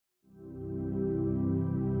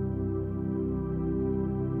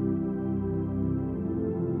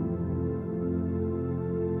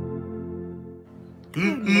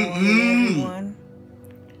Good morning, everyone.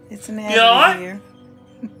 It's Natalie here.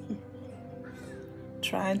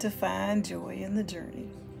 Trying to find joy in the journey.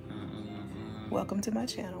 Welcome to my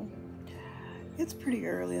channel. It's pretty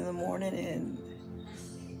early in the morning and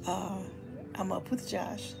I'm up with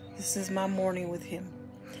Josh. This is my morning with him.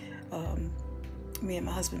 Me and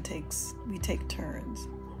my husband take turns.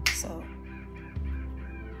 So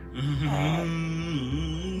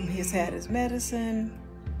he's had his medicine.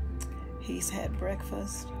 He's had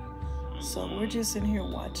breakfast. So we're just in here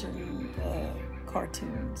watching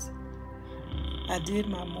cartoons. I did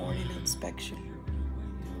my morning inspection,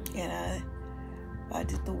 and I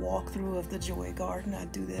did the walkthrough of the Joy Garden. I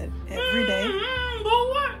do that every day.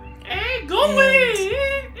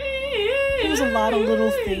 There was a lot of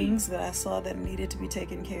little things that I saw that needed to be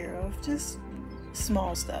taken care of, just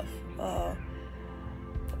small stuff. A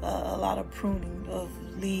lot of pruning of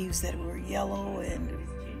leaves that were yellow and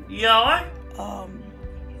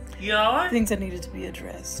things that needed to be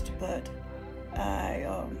addressed. But I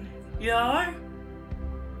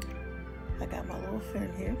got my little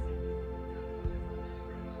friend here.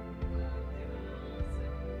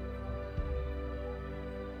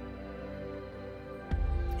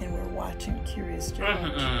 And we're watching Curious George.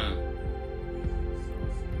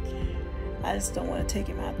 I just don't want to take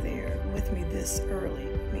him out there with me this early.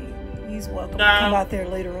 I mean, he's welcome to come out there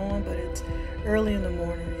later on, but it's early in the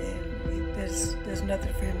morning and there's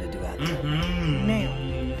nothing for him to do out there now.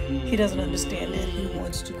 He doesn't understand that. He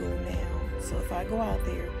wants to go now. So if I go out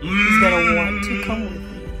there, he's going to want to come with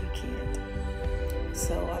me and he can't.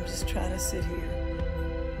 So I'm just trying to sit here.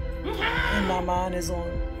 And my mind is on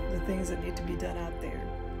the things that need to be done out there.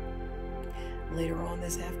 Later on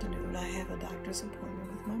this afternoon, I have a doctor's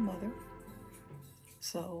appointment with my mother.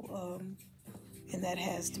 So, and that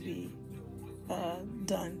has to be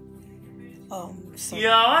done. So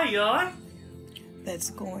that's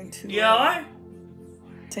going to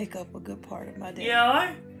take up a good part of my day.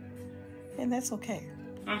 And that's okay.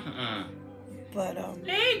 But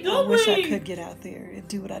I wish I could get out there and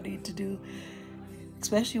do what I need to do,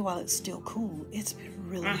 especially while it's still cool. It's been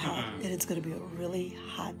really hot, and it's going to be a really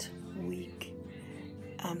hot week.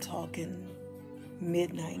 I'm talking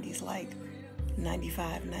mid-90s, like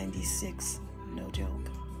 95, 96, no joke.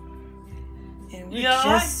 And we're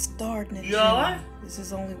just starting in June. This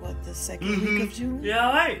is only, what, the second week of June?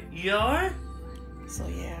 So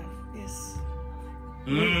yeah, this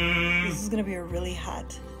is going to be a really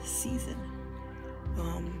hot season.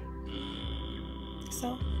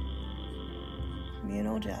 So, me and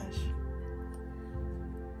old Josh.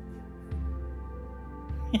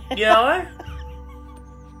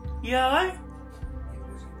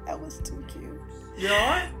 That was too cute.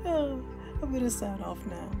 Oh, I'm going to sign off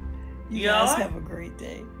now. You guys have a great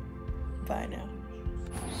day. Bye now.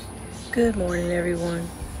 Good morning, everyone.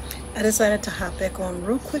 I decided to hop back on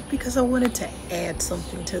real quick because I wanted to add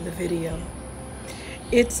something to the video.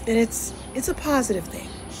 It's a positive thing.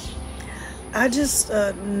 I just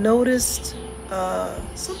noticed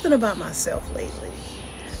something about myself lately.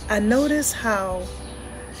 I notice how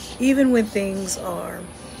even when things are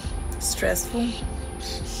stressful,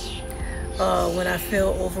 when I feel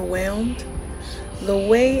overwhelmed, the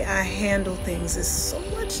way I handle things is so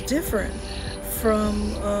much different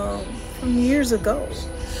from years ago.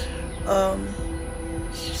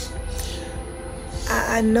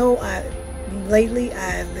 I know lately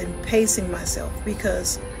I've been pacing myself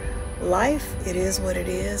because life, it is what it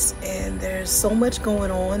is, and there's so much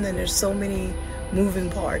going on and there's so many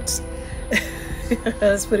moving parts.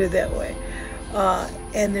 Let's put it that way.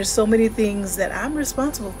 And there's so many things that I'm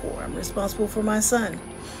responsible for. I'm responsible for my son.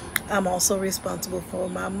 I'm also responsible for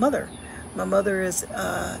my mother. My mother is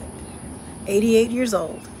 88 years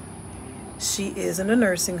old. She is in a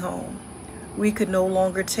nursing home. We could no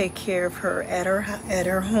longer take care of her at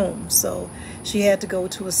her home, so she had to go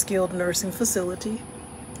to a skilled nursing facility,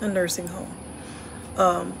 a nursing home.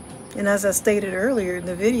 And as I stated earlier in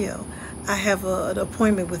the video, I have an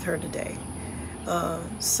appointment with her today.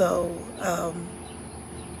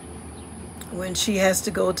 When she has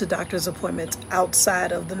to go to doctor's appointments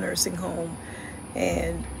outside of the nursing home,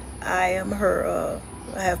 and I am her,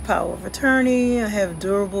 I have power of attorney, I have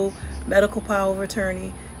durable medical power of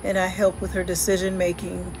attorney, and I help with her decision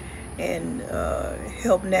making and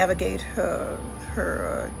help navigate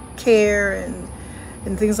her care and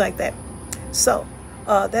things like that. So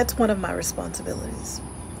that's one of my responsibilities.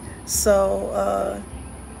 So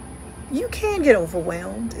you can get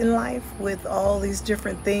overwhelmed in life with all these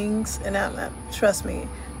different things, and trust me,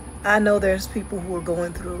 I know there's people who are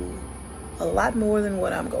going through a lot more than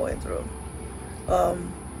what I'm going through.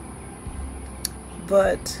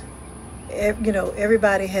 But You know,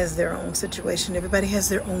 everybody has their own situation. Everybody has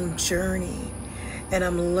their own journey. And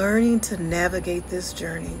I'm learning to navigate this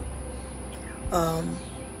journey. I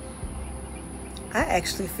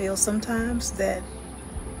actually feel sometimes that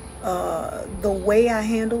the way I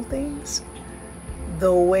handle things,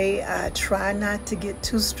 the way I try not to get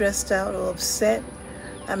too stressed out or upset,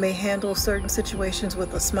 I may handle certain situations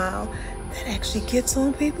with a smile, that actually gets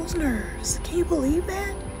on people's nerves. Can you believe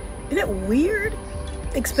that? Isn't it weird?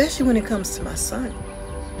 Especially when it comes to my son.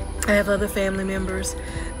 I have other family members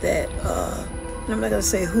that, I'm not going to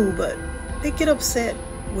say who, but they get upset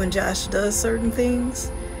when Josh does certain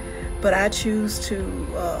things. But I choose to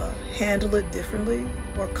handle it differently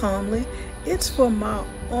or calmly. It's for my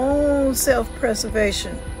own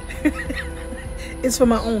self-preservation. It's for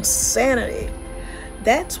my own sanity.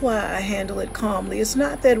 That's why I handle it calmly. It's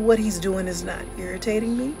not that what he's doing is not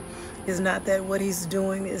irritating me. It's not that what he's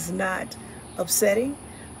doing is not upsetting,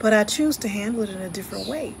 but I choose to handle it in a different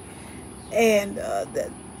way. And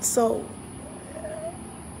it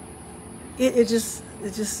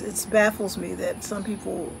baffles me that some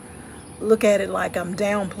people look at it like I'm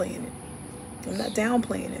downplaying it. I'm not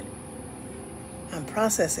downplaying it. I'm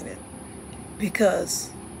processing it,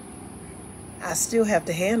 because I still have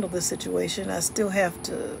to handle the situation. I still have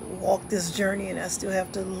to walk this journey, and I still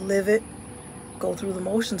have to live it, go through the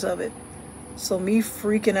motions of it. So me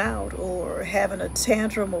freaking out or having a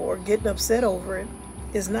tantrum or getting upset over it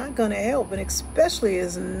is not going to help, and especially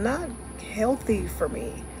is not healthy for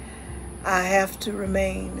me. I have to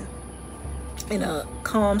remain in a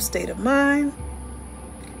calm state of mind.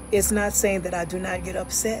 It's not saying that I do not get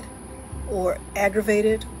upset or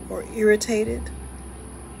aggravated or irritated,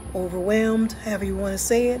 overwhelmed, however you want to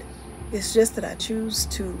say it. It's just that I choose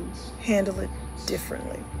to handle it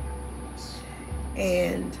differently.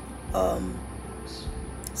 And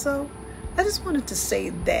so I just wanted to say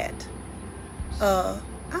that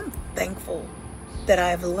I'm thankful that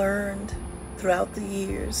I've learned throughout the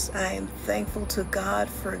years. I am thankful to God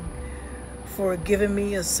for giving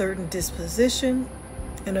me a certain disposition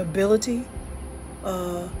and ability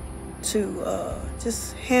to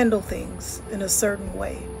just handle things in a certain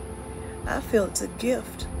way. I feel it's a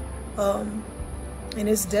gift, and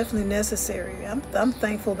it's definitely necessary. I'm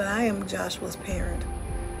thankful that I am Joshua's parent.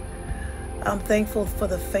 I'm thankful for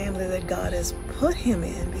the family that God has put him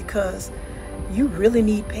in, because you really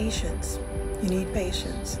need patience. You need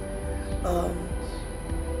patience.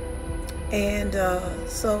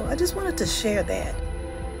 So I just wanted to share that.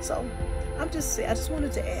 So I just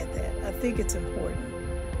wanted to add that. I think it's important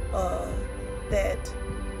that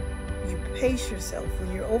you pace yourself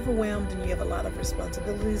when you're overwhelmed and you have a lot of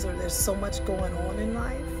responsibilities, or there's so much going on in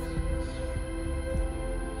life.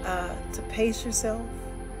 To pace yourself,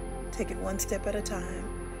 take it one step at a time,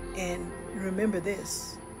 and remember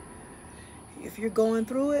this: if you're going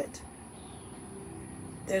through it,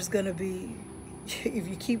 there's going to be, if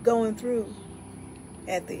you keep going through,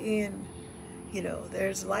 at the end, you know,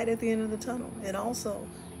 there's light at the end of the tunnel. And also,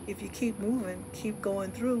 if you keep moving, keep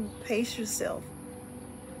going through, pace yourself,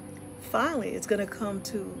 finally it's going to come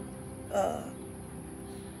to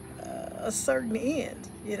a certain end,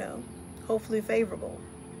 you know, hopefully favorable.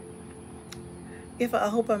 I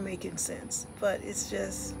hope I'm making sense, but it's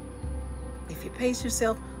just, if you pace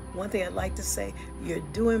yourself, one thing I'd like to say, you're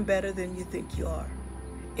doing better than you think you are.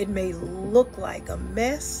 It may look like a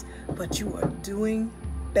mess, but you are doing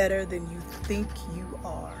better than you think you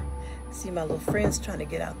are. See, my little friend's trying to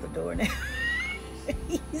get out the door now.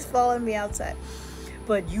 He's following me outside.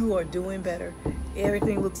 But you are doing better.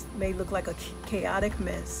 Everything may look like a chaotic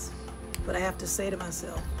mess, but I have to say to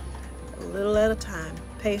myself, a little at a time,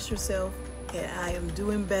 pace yourself, and I am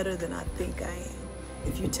doing better than I think I am.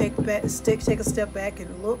 If you take a step back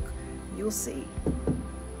and look, you'll see.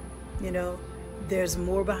 You know, there's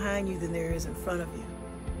more behind you than there is in front of you.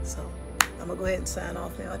 So I'm gonna go ahead and sign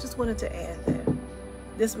off now. I just wanted to add that.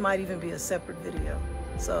 This might even be a separate video.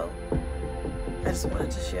 So I just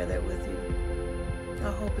wanted to share that with you.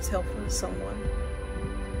 I hope it's helpful to someone.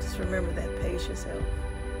 Just remember that, pace yourself.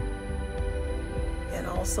 And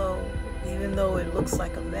also, even though it looks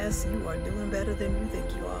like a mess, you are doing better than you think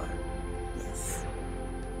you are. Yes.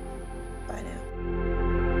 Bye now.